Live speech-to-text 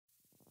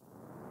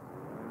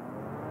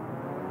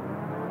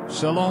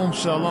Shalom,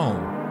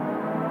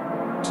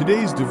 shalom.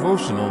 Today's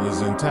devotional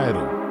is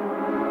entitled,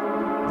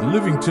 The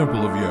Living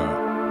Temple of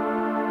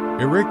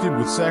YaH, erected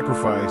with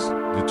sacrifice,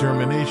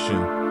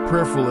 determination,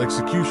 prayerful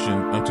execution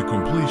unto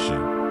completion.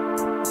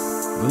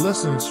 The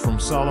lessons from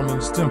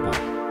Solomon's Temple.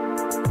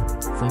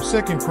 From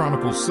 2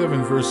 Chronicles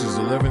 7 verses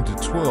 11 to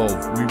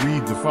 12, we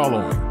read the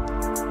following.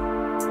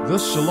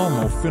 Thus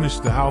Shelomoh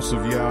finished the house of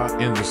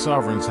YaH and the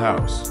sovereign's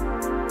house.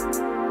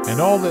 And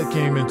all that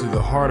came into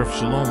the heart of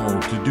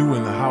Shelomoh to do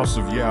in the house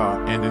of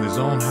YaH and in his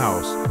own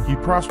house, he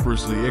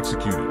prosperously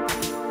executed.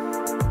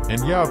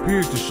 And YaH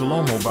appeared to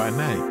Shelomoh by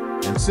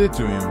night, and said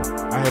to him,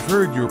 I have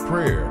heard your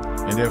prayer,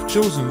 and have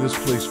chosen this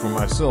place for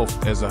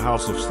myself as a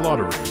house of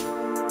slaughtering.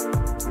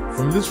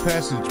 From this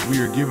passage we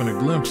are given a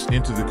glimpse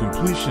into the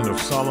completion of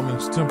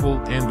Solomon's temple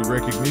and the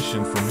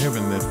recognition from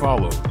heaven that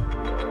followed.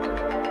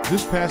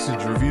 This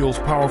passage reveals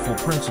powerful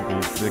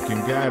principles that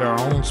can guide our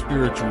own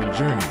spiritual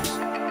journeys.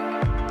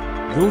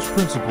 Those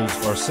principles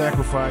are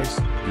sacrifice,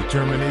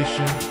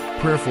 determination,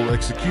 prayerful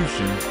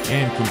execution,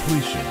 and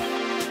completion.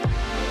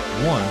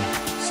 1.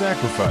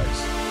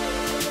 Sacrifice.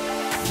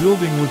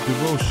 Building with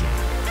devotion.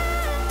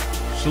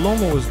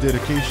 Shelomoh's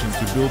dedication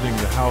to building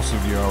the house of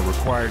YaH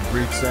required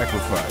great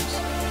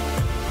sacrifice.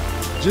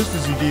 Just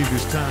as he gave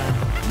his time,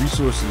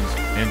 resources,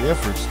 and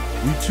efforts,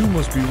 we too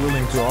must be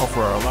willing to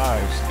offer our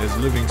lives as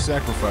living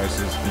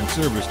sacrifices in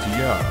service to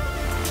YaH.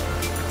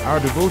 Our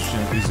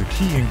devotion is a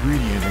key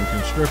ingredient in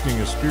constructing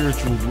a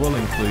spiritual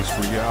dwelling place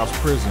for YaH's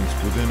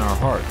presence within our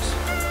hearts.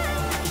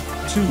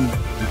 2.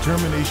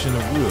 Determination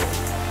of will.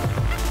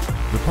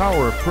 The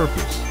power of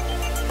purpose.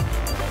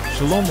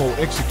 Shelomoh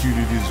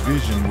executed his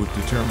vision with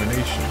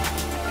determination.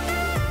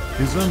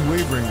 His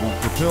unwavering will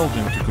propelled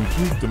him to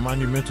complete the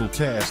monumental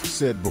task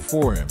set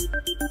before him.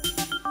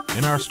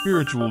 In our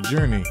spiritual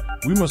journey,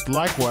 we must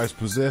likewise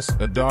possess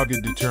a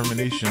dogged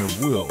determination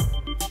of will.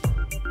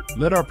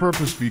 Let our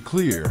purpose be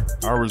clear,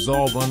 our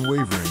resolve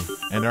unwavering,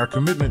 and our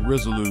commitment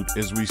resolute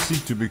as we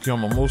seek to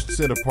become a most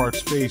set-apart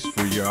space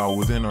for YaH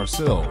within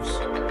ourselves.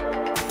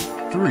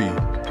 3.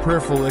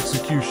 Prayerful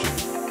execution.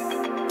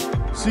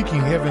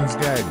 Seeking heaven's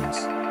guidance.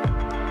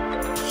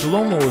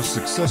 Shelomoh's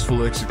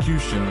successful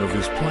execution of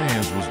his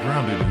plans was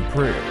grounded in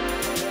prayer.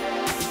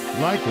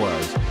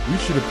 Likewise, we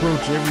should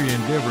approach every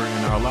endeavor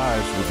in our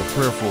lives with a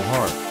prayerful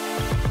heart.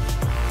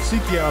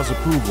 Seek YaH's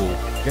approval,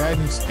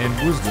 guidance,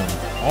 and wisdom,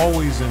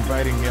 always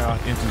inviting YaH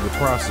into the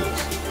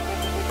process.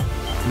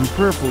 Through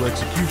prayerful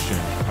execution,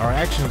 our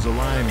actions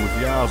align with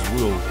YaH's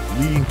will,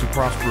 leading to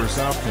prosperous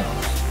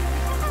outcomes.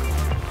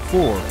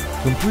 4.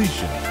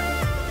 Completion.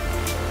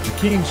 The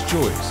King's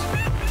Choice.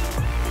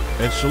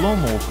 As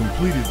Shelomoh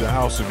completed the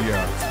house of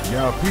YaH,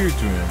 YaH appeared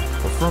to him,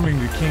 affirming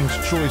the King's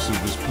choice of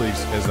this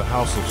place as a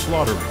house of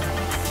slaughtering.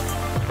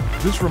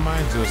 This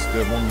reminds us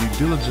that when we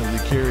diligently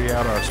carry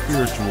out our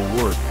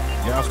spiritual work,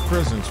 YaH's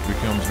presence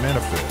becomes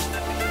manifest.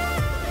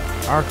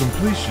 Our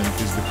completion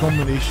is the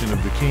culmination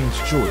of the King's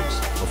choice,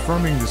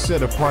 affirming the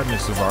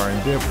set-apartness of our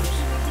endeavors.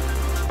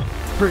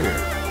 Prayer.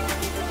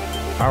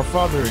 Our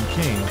Father and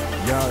King,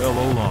 YaH El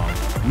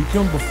Olam, we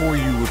come before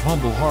you with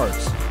humble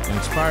hearts,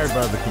 inspired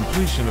by the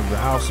completion of the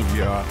house of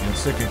YaH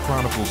in 2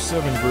 Chronicles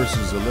 7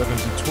 verses 11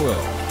 to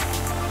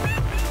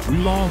 12. We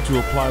long to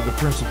apply the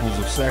principles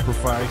of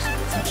sacrifice,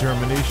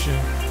 determination,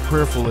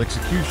 prayerful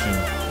execution,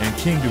 and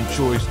kingdom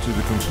choice to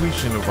the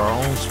completion of our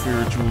own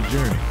spiritual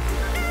journey.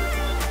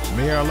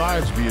 May our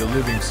lives be a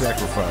living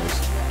sacrifice,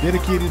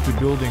 dedicated to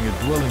building a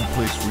dwelling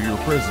place for your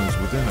presence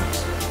within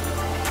us.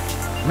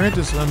 Grant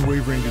us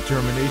unwavering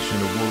determination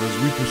of will as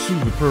we pursue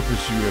the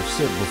purpose you have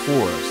set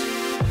before us.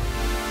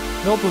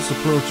 Help us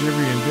approach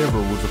every endeavor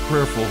with a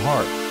prayerful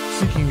heart,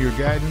 seeking your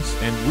guidance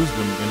and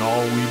wisdom in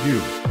all we do.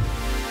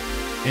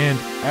 And,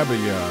 Abba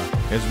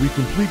YaH, as we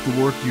complete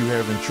the work you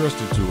have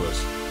entrusted to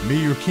us, may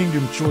your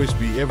kingdom choice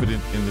be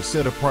evident in the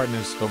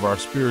set-apartness of our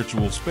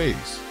spiritual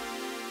space.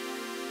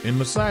 In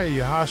Messiah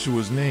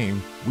Yahushua's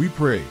name, we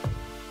pray.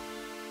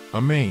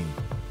 Amen.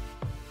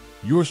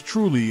 Yours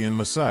truly in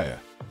Messiah.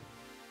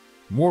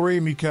 Moreh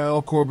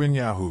Mikael Corbin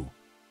Yahu.